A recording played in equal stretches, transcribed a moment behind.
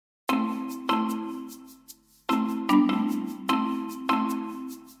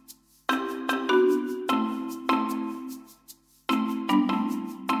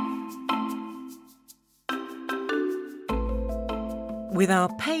With our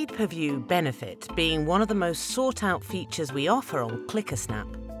paid-per-view benefit being one of the most sought-out features we offer on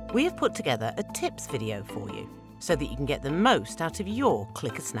Clickasnap, we have put together a tips video for you so that you can get the most out of your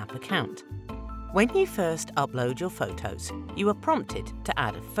Clickasnap account. When you first upload your photos, you are prompted to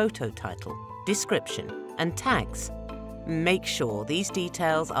add a photo title, description, and tags. Make sure these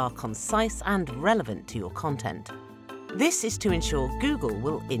details are concise and relevant to your content. This is to ensure Google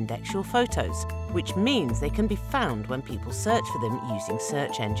will index your photos, which means they can be found when people search for them using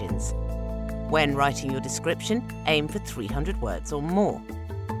search engines. When writing your description, aim for 300 words or more.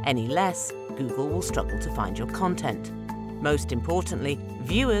 Any less, Google will struggle to find your content. Most importantly,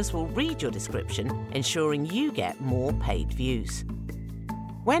 viewers will read your description, ensuring you get more paid views.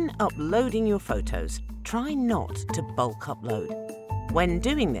 When uploading your photos, try not to bulk upload. When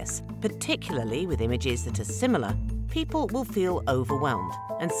doing this, particularly with images that are similar, people will feel overwhelmed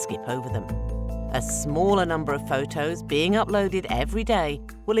and skip over them. A smaller number of photos being uploaded every day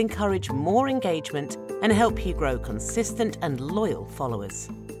will encourage more engagement and help you grow consistent and loyal followers.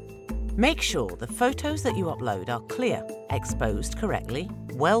 Make sure the photos that you upload are clear, exposed correctly,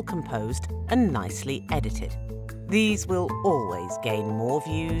 well composed, and nicely edited. These will always gain more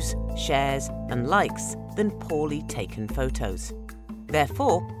views, shares, and likes than poorly taken photos.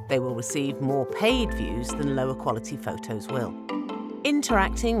 Therefore, they will receive more paid views than lower quality photos will.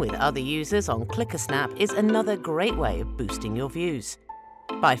 Interacting with other users on Clickasnap is another great way of boosting your views.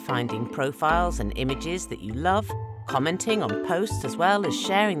 By finding profiles and images that you love, commenting on posts as well as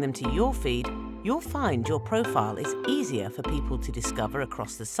sharing them to your feed, you'll find your profile is easier for people to discover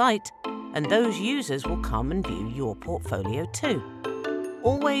across the site, and those users will come and view your portfolio too.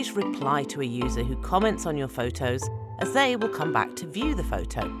 Always reply to a user who comments on your photos, as they will come back to view the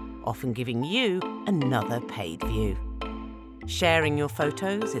photo, often giving you another paid view. Sharing your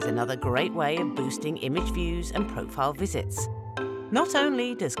photos is another great way of boosting image views and profile visits. Not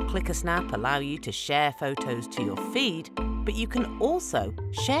only does Clickasnap allow you to share photos to your feed, but you can also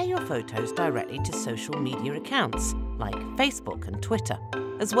share your photos directly to social media accounts like Facebook and Twitter,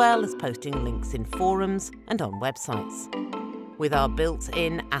 as well as posting links in forums and on websites. With our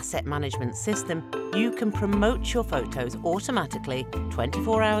built-in asset management system, you can promote your photos automatically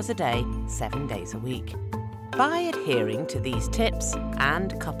 24 hours a day, 7 days a week. By adhering to these tips,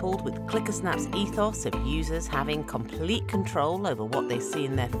 and coupled with Clickasnap's ethos of users having complete control over what they see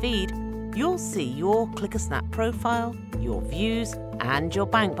in their feed, you'll see your Clickasnap profile, your views, and your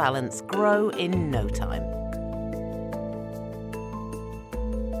bank balance grow in no time.